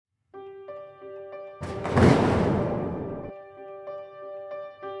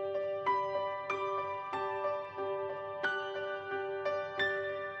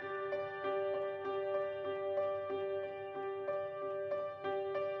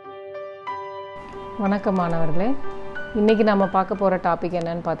வணக்கம் மாணவர்களே, இன்றைக்கி நம்ம பார்க்க போகிற டாபிக்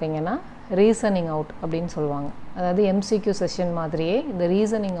என்னன்னு பார்த்தீங்கன்னா ரீசனிங் அவுட் அப்படின்னு சொல்லுவாங்க. அதாவது எம்சிக்யூ செஷன் மாதிரியே இந்த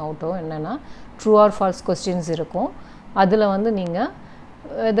ரீசனிங் அவுட்டும் என்னென்னா ட்ரூ ஆர் ஃபால்ஸ் கொஸ்டின்ஸ் இருக்கும். அதில் வந்து நீங்கள்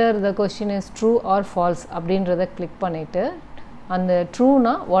whether the question is true or false அப்படின்றத கிளிக் பண்ணிவிட்டு அந்த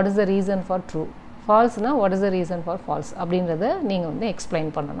ட்ரூனா what is the reason for true, ஃபால்ஸ்னால் what is the reason for falls அப்படின்றத நீங்கள் வந்து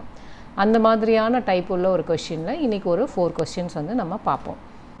எக்ஸ்பிளைன் பண்ணணும். அந்த மாதிரியான டைப் உள்ள ஒரு கொஸ்டினில் இன்றைக்கி ஒரு 4 கொஸ்டின்ஸ் வந்து நம்ம பார்ப்போம்.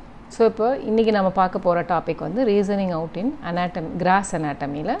 ஸோ இப்போ இன்றைக்கி நம்ம பார்க்க போகிற டாபிக் வந்து reasoning out in anatomy, cross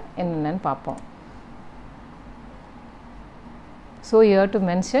அனாட்டமியில் என்னென்னு பார்ப்போம். So you have to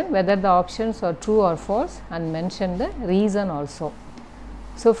mention whether the options are true or false and mention the reason also.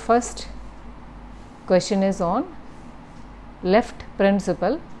 So first question is on left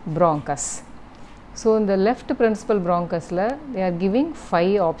principal bronchus. So in the left principal bronchusல they are giving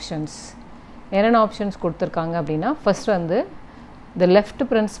 5 options. என்னென்ன options கொடுத்துருக்காங்க அப்படின்னா, first வந்து the left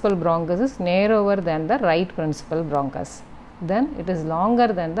principal bronchus is narrower than the right principal bronchus, then it is longer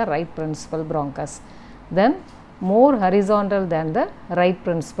than the right principal bronchus, then more horizontal than the right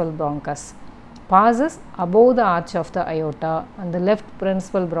principal bronchus, passes above the arch of the aorta, and the left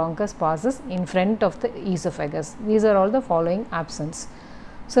principal bronchus passes in front of the esophagus. These are all the following options.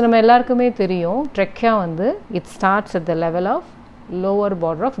 So நம்ம எல்லாருக்குமே தெரியும் trachea வந்து it starts at the level of lower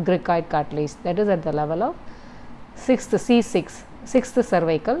border of cricoid cartilage, that is at the level of 6th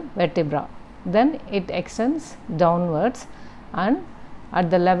cervical vertebra, then it extends downwards and at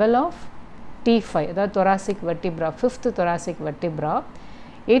the level of T5, the thoracic vertebra, 5th thoracic vertebra,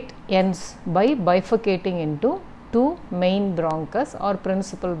 it ends by bifurcating into 2 main bronchus or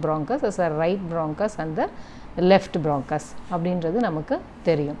principal bronchus as a right bronchus and the left bronchus அப்படின்றது நமக்கு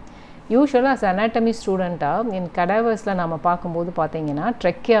தெரியும். யூஸ்வலாக as anatomy ஸ்டூடெண்ட்டாக in cadavers நம்ம பார்க்கும்போது பார்த்தீங்கன்னா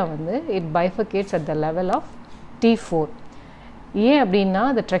trachea வந்து it bifurcates at the level of T4. ஏன் அப்படின்னா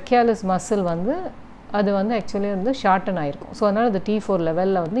the trachealis muscle வந்து அது வந்து ஆக்சுவலி வந்து ஷார்டன் ஆகிருக்கும். ஸோ அதனால் அந்த T4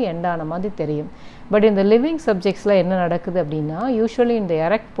 லெவலில் வந்து எண்ட் ஆன மாதிரி தெரியும். பட் இந்த லிவிங் சப்ஜெக்ட்ஸில் என்ன நடக்குது அப்படின்னா, யூஸ்வலி இந்த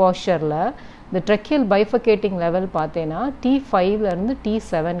எரெக்ட் போஸ்டரில் இந்த tracheal bifurcating லெவல் பார்த்தீங்கன்னா T5லேருந்து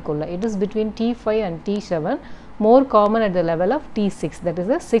T7குள்ளே, it is between T5 and T7, more common at the level of T6, that is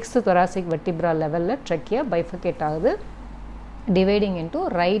the 6th thoracic vertebra லெவலில் trachea bifurcate ஆகுது, dividing into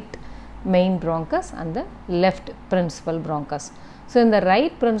right main bronchus and the left principal bronchus. So in the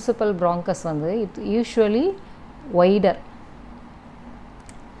right principal bronchus வந்து it usually wider,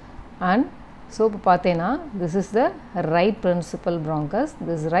 and so பார்த்தேன்னா this is the right principal bronchus.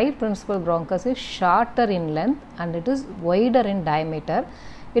 This right principal bronchus is shorter in length and it is wider in diameter.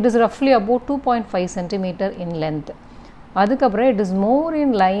 It is roughly about 2.5 cm in length. அதுக்கப்புறம் it is more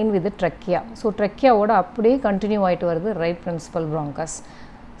in line with the trachea. So trachea ஓட அப்படியே continue ஆகிட்டு வருது right principal bronchus.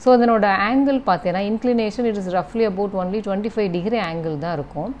 So அதனோட angle பார்த்தீங்கன்னா inclination it is ரஃப்லி about only 25 degree angle தான்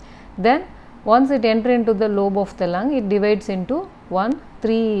இருக்கும். தென் once it enter in to the lobe of the lung it divides into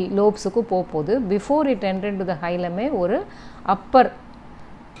 3 லோப்ஸுக்கு போகுது. Before it enter in to the ஹைலமே ஒரு Appar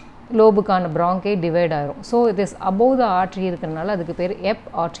லோபுக்கான ப்ராங்கை divide ஆகிரும். So it is above the artery இருக்கிறதுனால அதுக்கு பேர் எப்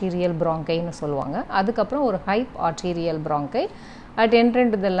arterial ப்ராங்கைன்னு சொல்லுவாங்க. அதுக்கப்புறம் ஒரு hype arterial ப்ராங்கை at enter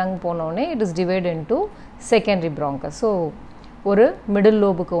in to the lung போனோடனே it is divide into secondary bronchus. So ஒரு மிடில்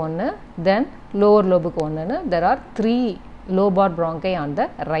லோபுக்கு ஒன்று, தென் லோவர் லோபுக்கு ஒன்றுன்னு there are 3 lobar bronchi on the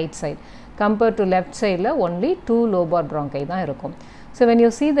right side. Compared to left sideல only 2 lobar bronchi தான் இருக்கும். So when you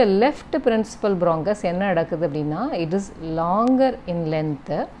see the left principal bronchus என்ன நடக்குது அப்படின்னா, it is longer in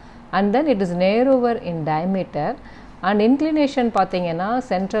length and then it is narrower in diameter and inclination பார்த்தீங்கன்னா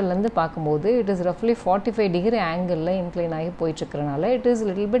சென்ட்ரல்லேருந்து பார்க்கும்போது it is roughly 45 degree ஆங்கிளில் incline ஆகி போயிட்டுருக்கிறனால it is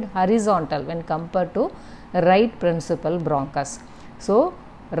little bit horizontal when compared to right principal bronchus. So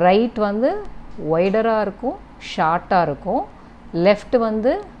right வந்து வைடராக இருக்கும், ஷார்ட்டாக இருக்கும், left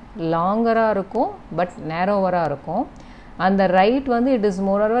வந்து லாங்கராக இருக்கும் பட் நேரோவராக இருக்கும். அந்த ரைட் வந்து it is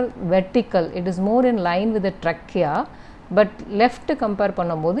more or vertical, it is more in line with trachea, but left compare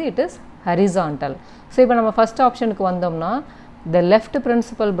பண்ணும்போது இட் இஸ் ஹரிசான்டல். ஸோ இப்போ நம்ம ஃபஸ்ட் ஆப்ஷனுக்கு வந்தோம்னா the left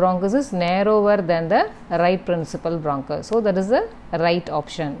principal bronchus is narrower than the right principal bronchus. So that is the right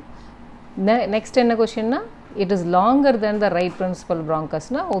option. Next என்ன கொஸ்டின்னா, it is longer than the right principal bronchus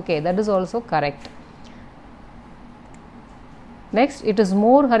na, okay, that is also correct. Next, it is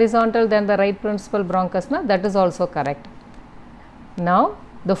more horizontal than the right principal bronchus na, that is also correct. Now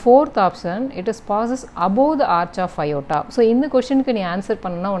the fourth option, it is passes above the arch of aorta. So இந்த கொஸ்டினுக்கு நீ answer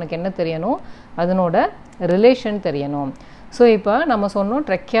பண்ணனா உனக்கு என்ன தெரியணும், அதனோட relation தெரியணும். So இப்போ நம்ம சொன்னோம்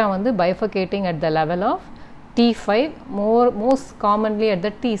trachea வந்து bifurcating at the level of T5, most commonly at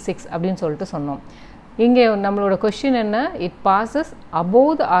the T6 அப்படின்னு சொல்லிட்டு சொன்னோம். இங்கே நம்மளோட கொஸ்டின் என்ன, it bosses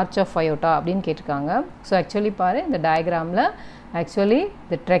above the arch of aorta அப்படின்னு கேட்டிருக்காங்க. ஸோ ஆக்சுவலி பாரு இந்த டயக்ராமில் actually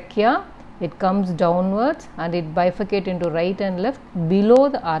the trachea it comes downwards and it bifurcates into right and left below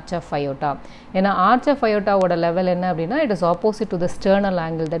the arch of aorta. In arch of aorta oda level enna appadina, it is opposite to the sternal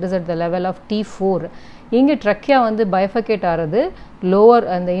angle, that is at the level of T4. இங்கே trachea வந்து bifurcate ஆகிறது lower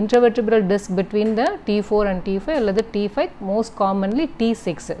and the intervertebral disc between the T4 and T5 அல்லது T5, most commonly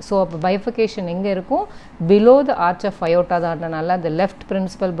T6. So அப்போ bifurcation எங்கே இருக்கும், below the arch of aorta தானனால the left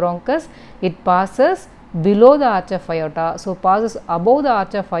principal bronchus it passes below the arch of aorta, so passes above the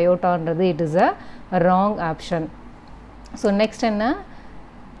arch of aorta என்றது it is a wrong option. So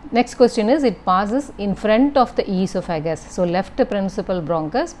next question is it passes in front of the esophagus. So left principal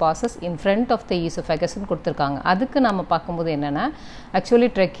bronchus passes in front of the esophagus னு கொடுத்திருக்காங்க. அதுக்கு நாம பார்க்கும்போது என்னன்னா actually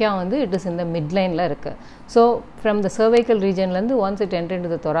trachea வந்து it is in the midline ல இருக்கு. So from the cervical region ல இருந்து once it enter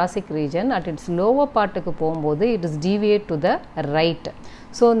into the thoracic region at its lower part க்கு போகும்போது it is deviate to the right.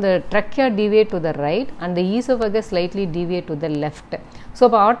 So the trachea deviate to the right and the esophagus slightly deviate to the left. So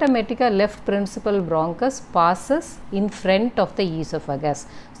automatically left principal bronchus passes in front of the esophagus.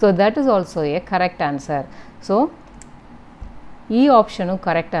 So that is also a correct answer. So E option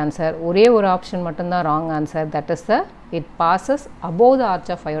correct answer. ஒரே ஒரு option மட்டும்தான் wrong answer, that is the it passes above the arch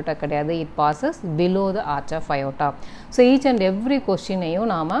of aorta கிடையாது, it passes below the arch of aorta. So each and every question ஐயும்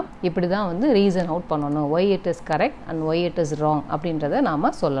நாம இப்படி தான் வந்து reason out பண்ணணும், why it is correct and why it is wrong அப்படின்றத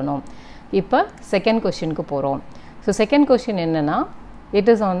நாம சொல்லணும். இப்போ second questionக்கு போறோம். So second question என்னன்னா it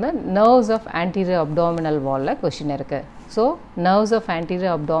is on the nerves of anterior abdominal wall ல question இருக்கு. So nerves of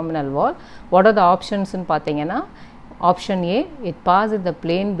anterior abdominal wall, what are the options னு பார்த்தீங்கன்னா option A, it passes the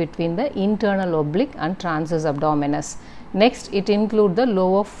plane between the internal oblique and transverse abdominis. Next, it includes the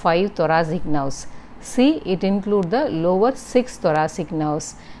lower 5 thoracic nerves. C, it includes the lower 6 thoracic nerves.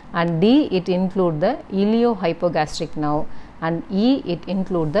 And D, it includes the iliohypogastric nerve. And E, it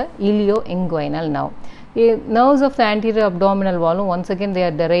includes the ilioinguinal nerve. Nerves of the anterior abdominal wall, once again they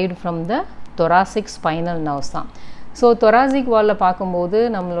are derived from the thoracic spinal nerves. So thoracic wall la paakumbodhu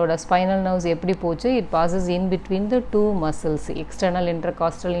nammaloda spinal nerves eppadi pochu, it passes in between the two muscles, external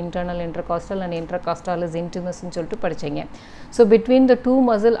intercostal, internal intercostal and intercostalis intimus nu solittu padicheenga. So between the two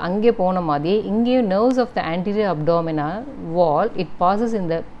muscle ange pona maadhi inge nerves of the anterior abdominal wall it passes in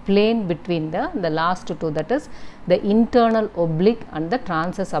the plane between the last two, that is the internal oblique and the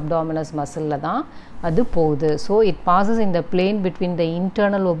transverse abdominis muscle la dhaan adu pogudu. So it passes in the plane between the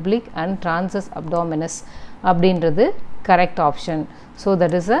internal oblique and transverse abdominis அப்படின்றது correct option. So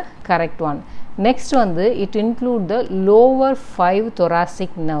that is a correct one. Next வந்து it include the lower 5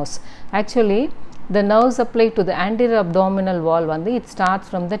 thoracic nerves. Actually the nerves supply to the anterior abdominal wall வந்து it starts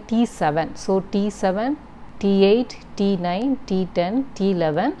from the T7. So T7, T8, T9, T10,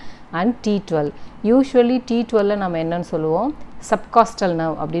 T11 and T12. Usually T12 நம்ம என்னன்னு சொல்லுவோம், subcostal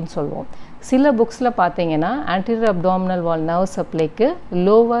nerve அப்படின்னு சொல்லுவோம். சில புக்ஸ்ல பாத்தீங்கன்னா anterior abdominal wall nerve supplyக்கு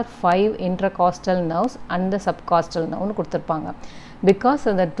lower 5 intercostal nerves and the subcostal nerve னு கொடுத்திருப்பாங்க. Because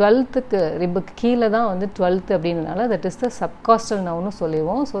அந்த 12th ரிப்புக்கு கீழ தான் வந்து 12th அப்படினால that is the subcostal nerve னு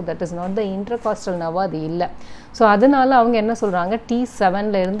சொல்லுவோம். So that is not the intercostal nerve, அது இல்ல. So அதனால அவங்க என்ன சொல்றாங்க, T7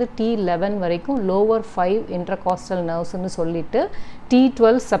 ல இருந்து T11 வரைக்கும் lower 5 intercostal nerves னு சொல்லிட்டு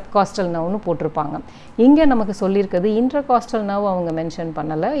T12 subcostal nerve னு போட்டுருப்பாங்க. இங்க நமக்கு சொல்லிருக்கிறது intercostal nerve அவங்க மென்ஷன்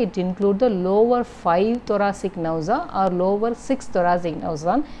பண்ணல. It include the lower 5 thoracic nerves or lower 6 thoracic nerves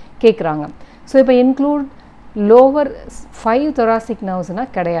தான் கேக்குறாங்க. So இப்போ include lower 5 thoracic nerves na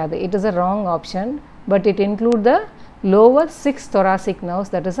kadayadu, it is a wrong option, but it include the lower 6 thoracic nerves,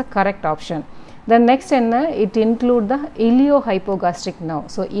 that is a correct option. Then next enna, it include the iliohypogastric nerve.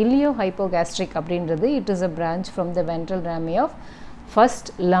 So iliohypogastric அப்படின்றது it is a branch from the ventral rami of first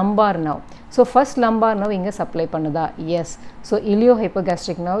lumbar nerve. So first lumbar nerve inga supply பண்ணுதா? Yes. So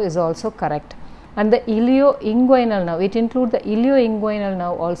iliohypogastric nerve is also correct. And the ilioinguinal nerve, it include the ilioinguinal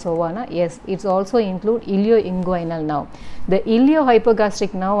nerve also vana? Yes, it's also include ilioinguinal nerve. The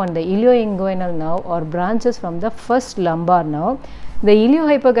iliohypogastric nerve and the ilioinguinal nerve are branches from the first lumbar nerve. The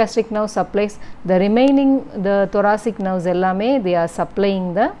iliohypogastric nerve supplies the remaining the thoracic nerves ellame, they are supplying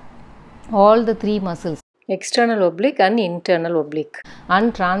the all the three muscles, external oblique and internal oblique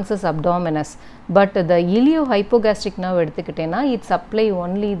and transverse abdominis. But the iliohypogastric nerve எடுத்துக்கிட்டேனா it supply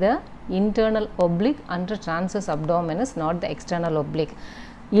only the internal oblique and the transverse abdominis, not the external oblique.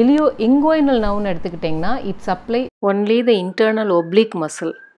 Ilioinguinal nerve எடுத்துக்கிட்டீங்கன்னா it supply only the internal oblique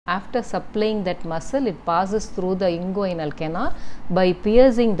muscle. After supplying that muscle, it passes through the inguinal canal by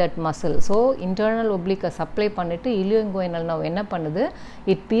piercing that muscle. So internal oblique supply பண்ணிட்டு ilioinguinal nerve என்ன பண்ணுது,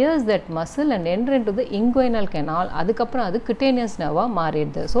 it pierce that muscle and enter into the inguinal canal. அதுக்கப்புறம் அது cutaneous nerve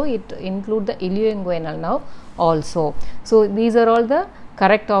மாறிடுது. So it include the ilioinguinal nerve also. So these are all the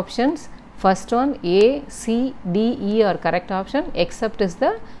correct options first one A, C, D, E are correct option except is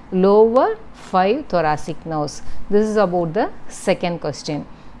the lower 5 thoracic nerves. This is about the second question.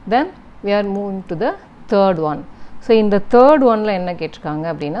 Then we are moving to the third one. So in the third one la enna kettirukanga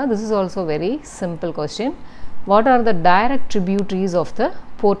appadina, this is also very simple question. What are the direct tributaries of the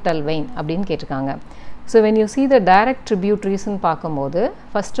portal vein அப்படினு கேட்டிருக்காங்க. So when you see the direct tributaries ன்னு பார்க்கும்போது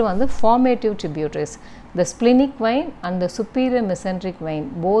first வந்து formative tributaries. The splenic vein and the superior mesenteric vein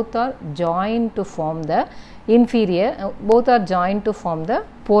both are joined to form the inferior, both are joined to form the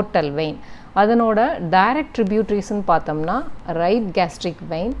portal vein. அதனோட direct tributaries ன்னு பார்த்தோம்னா right gastric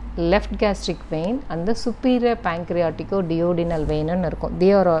vein, left gastric vein and the superior pancreatico-duodenal vein ன்னு இருக்கும்.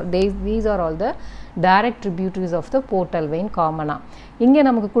 These are all the direct tributaries of the portal vein common. இங்க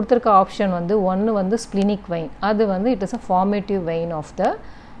நமக்கு கொடுத்திருக்க option வந்து ஒன்னு வந்து splenic vein, அது வந்து it is a formative vein of the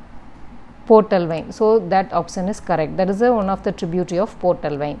portal vein. So that option is correct. That is one of the tributary of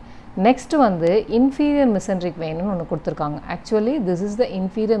portal vein. Next வந்து inferior mesenteric vein னு ஒன்னு கொடுத்திருக்காங்க. Actually this is the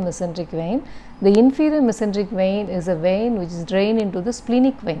inferior mesenteric vein. The inferior mesenteric vein is a vein which is drained into the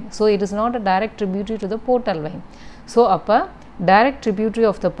splenic vein. So it is not a direct tributary to the portal vein. So அப்ப direct tributary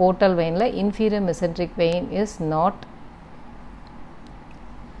of the portal vein la inferior mesenteric vein is not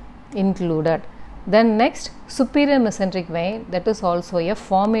included. Then next superior mesenteric vein, that is also a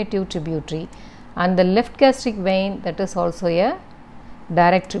formative tributary, and the left gastric vein, that is also a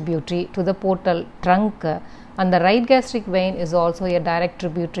direct tributary to the portal trunk, and the right gastric vein is also a direct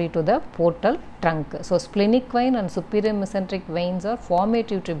tributary to the portal trunk. So splenic vein and superior mesenteric veins are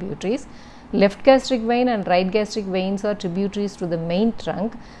formative tributaries. Left gastric vein and right gastric veins are tributaries to the main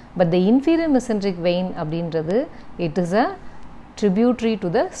trunk, but the inferior mesenteric vein abindrathu, it is a tributary to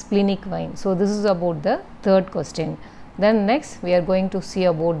the splenic vein. So this is about the third question. Then next we are going to see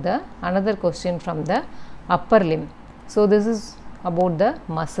about the another question from the upper limb. So this is about the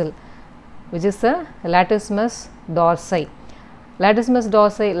muscle which is the latissimus dorsi. Latissimus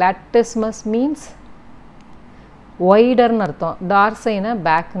dorsi, latissimus means wider னு அர்த்தம், dorsi னா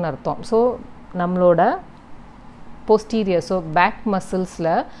back னு அர்த்தம். So நம்மளோட posterior, so back muscles ல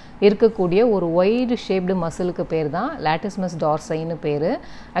இருக்கக்கூடிய ஒரு wide shaped muscle-க்கு பேர் தான் latissimus dorsi னு பேரு.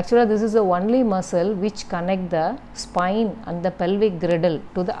 Actually this is the only muscle which connect the spine and the pelvic girdle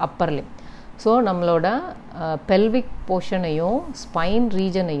to the upper limb. So நம்மளோட pelvic portion-ஐயும் spine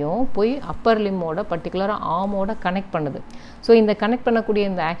region-ஐயும் போய் upper limb-ஓட particular arm-ஓட connect பண்ணுது. So இந்த connect பண்ணக்கூடிய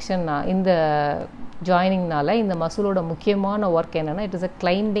இந்த action, இந்த joining-னால இந்த muscle-ஓட முக்கியமான work என்னன்னா, it is a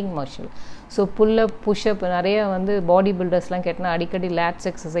climbing muscle. So pull up, push up, நிறைய வந்து பாடி பில்டர்ஸ்லாம் கேட்டனா அடிக்கடி lats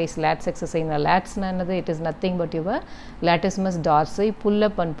exercise, latsனா என்னது, it is nothing but your latissimus dorsi. Pull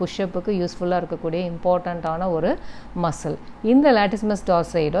up and push upக்கு யூஸ்ஃபுல்லாக இருக்கக்கூடிய இம்பார்ட்டண்ட்டான ஒரு மசில். இந்த latissimus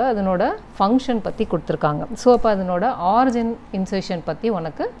dorsi-யோட அதனோட ஃபங்க்ஷன் பற்றி கொடுத்துருக்காங்க. ஸோ அப்போ அதனோட ஆரிஜின் இன்சர்ஷன் பற்றி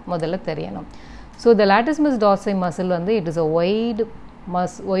உனக்கு முதல்ல தெரியணும். So the latissimus dorsi muscle வந்து it is a wide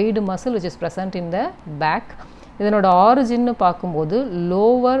muscle which is present in the back. இதனோட ஆரிஜின்னு பார்க்கும்போது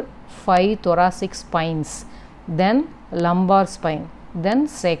lower 5 thoracic spines, then lumbar spine, then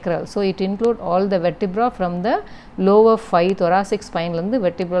sacral. So it include all the vertebra from the lower 5 thoracic spine லந்து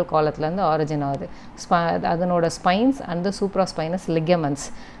vertebral column லந்து origin ஆகுது. அதனோட spines and the supraspinous ligaments.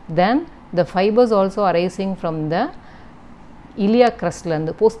 Then the fibers also arising from the iliac crest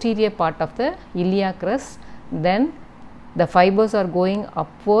லந்து, posterior part of the iliac crest. Then the fibers are going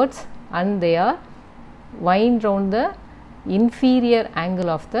upwards and they are wind round the inferior angle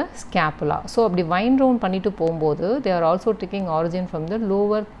of the scapula. So அப்படி wind round பண்ணிட்டு போகும்போது they are also taking origin from the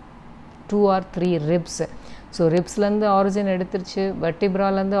lower 2 or 3 ribs. So ribsலேருந்து origin எடுத்துருச்சு,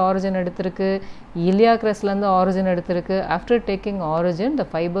 vertebraலேருந்து origin எடுத்திருக்கு, iliac crestலேருந்து origin எடுத்திருக்கு. After taking origin, the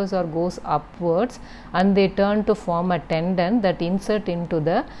fibers are goes upwards and they turn to form a tendon that insert into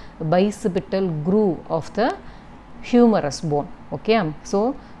the bicipital groove of the humerus bone. Okay, so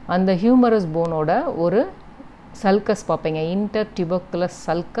அந்த humerus bone ஓட ஒரு sulcus பார்ப்பீங்க, intertuberculous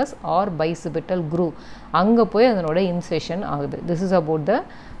sulcus or bicipital groove, அங்கே போய் அதனோட incision ஆகுது. This is about the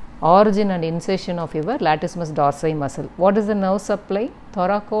origin and insertion of your latissimus dorsi muscle. What is the nerve supply?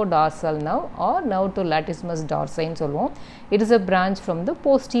 Thoracodorsal nerve or nerve to latissimus dorsi ன்னு சொல்லுவோம். It is a branch from the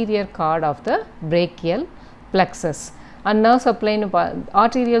posterior cord of the brachial plexus. And nerve supply,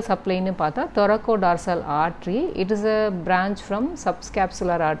 arterial supply ன்னு பார்த்தா thoracodorsal artery, it is a branch from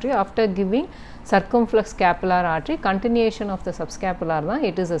subscapular artery. After giving circumflex scapular artery, continuation of the subscapular தான்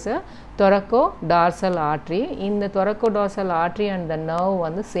it is as a thoracodorsal artery. In the thoracodorsal artery and the nerve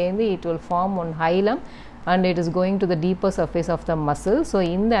வந்து சேர்ந்து it will form one hilum and it is going to the deeper surface of the muscle. So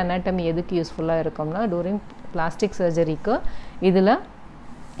இந்த anatomy எதுக்கு யூஸ்ஃபுல்லாக இருக்கும்னா during plastic surgery க்கு இதில்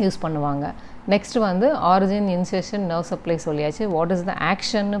use பண்ணுவாங்க. Next வந்து ஆரிஜின் இன்செர்ஷன் நர்வ் சப்ளை சொல்லியாச்சு. வாட் இஸ் த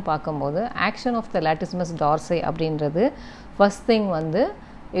ஆக்ஷன்னு பார்க்கும்போது ஆக்ஷன் ஆஃப் த லாட்டிசிமஸ் டார்சை அப்படின்றது ஃபர்ஸ்ட் திங் வந்து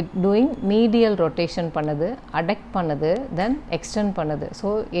இட் டூயிங் மீடியல் ரொட்டேஷன் பண்ணுது, அடெக்ட் பண்ணுது, தென் எக்ஸ்டெண்ட் பண்ணுது. So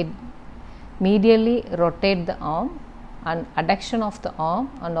it medially rotate the arm and adduction of the arm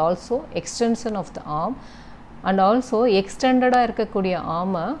and also extension of the arm and also extended இருக்கக்கூடிய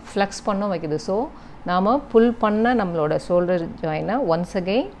ஆர்மை flex பண்ண வைக்குது. So நாம் புல் பண்ண நம்மளோட ஷோல்டர் ஜாயினை ஒன்ஸ்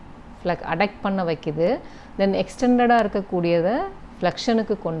அகெயின் அடெக்ட் பண்ண வைக்குது. தென் எக்ஸ்டெண்டடாக இருக்கக்கூடியதை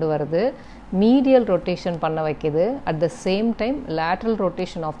ஃப்ளெக்ஷனுக்கு கொண்டு வருது, medial rotation பண்ண வைக்குது. at the same time lateral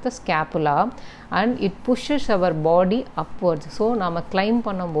rotation of the scapula and it pushes our body upwards. So நாம் climb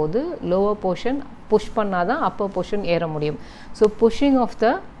பண்ணும்போது lower portion push பண்ணாதான் upper portion ஏற முடியும். So pushing of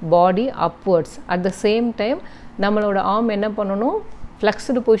the body upwards at the same time நம்மளோட arm என்ன பண்ணணும்,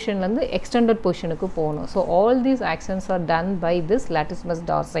 flexed பொசிஷன்லேருந்து extended பொசிஷனுக்கு போகணும். So all these actions are done by this latissimus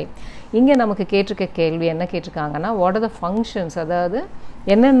டார்சை. இங்கே நமக்கு கேட்டிருக்க கேள்வி என்ன கேட்டிருக்காங்கன்னா, வாட் ஆர் த ஃபங்க்ஷன்ஸ், அதாவது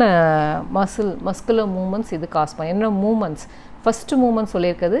என்னென்ன மஸ்குலர் மூமெண்ட்ஸ் இது காஸ் பண்ண, என்ன மூமெண்ட்ஸ். ஃபஸ்ட்டு மூமெண்ட்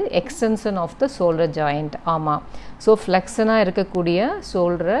சொல்லியிருக்கிறது extension of the shoulder joint. ஆமாம், ஸோ ஃப்ளெக்ஷனாக இருக்கக்கூடிய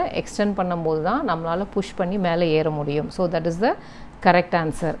ஷோல்டரை எக்ஸ்டெண்ட் பண்ணும்போது தான் நம்மளால் புஷ் பண்ணி மேலே ஏற முடியும். So that is the correct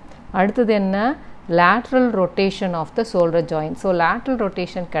answer. அடுத்தது என்ன, lateral rotation of the shoulder joint. So lateral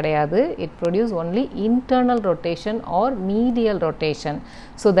rotation கிடையாது, it produce only internal rotation or medial rotation.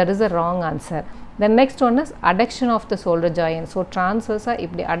 So that is the wrong answer. The next one is adduction of the shoulder joint. So transverse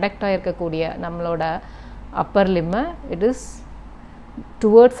இப்படி adduct ஆயிருக்கக்கூடிய நம்மளோட upper limb it is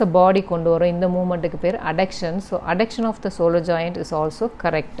towards the body கொண்டு வரும். இந்த மூமெண்ட்டுக்கு பேர் adduction. So adduction of the shoulder joint is also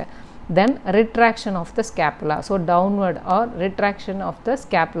correct. Then retraction of the scapula. So downward or retraction of the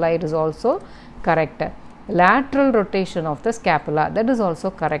scapula, it is also correct. Lateral rotation of the scapula, that is also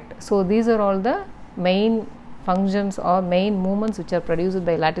correct. So these are all the main functions or main movements which are produced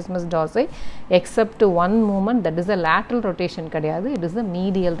by latissimus dorsi, except one movement, that is the lateral rotation கிடையாது, it is the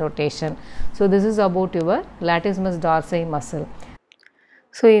medial rotation. So this is about your latissimus dorsi muscle.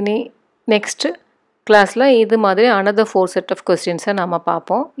 So இனி next கிளாஸில் இது மாதிரி another 4 set of questions நம்ம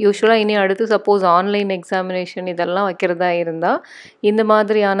பார்ப்போம். யூஸ்வலாக இனி அடுத்து சப்போஸ் ஆன்லைன் எக்ஸாமினேஷன் இதெல்லாம் வைக்கிறதா இருந்தால் இந்த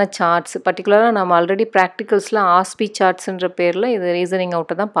மாதிரியான சார்ட்ஸ், பர்டிகுலராக நம்ம ஆல்ரெடி ப்ராக்டிகல்ஸில் ஆஸ்பி சார்ட்ஸுன்ற பேரில் இது ரீசனிங்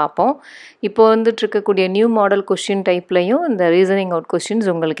அவுட்டை தான் பார்ப்போம். இப்போ வந்துட்டு இருக்கக்கூடிய நியூ மாடல் கொஸ்டின் டைப்லையும் இந்த ரீசனிங் அவுட்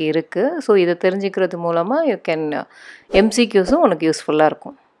கொஸ்டின்ஸ் உங்களுக்கு இருக்குது. ஸோ இதை தெரிஞ்சுக்கிறது மூலமாக யூ கேன் எம்சிக்யூஸும் உனக்கு யூஸ்ஃபுல்லாக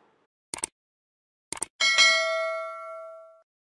இருக்கும்.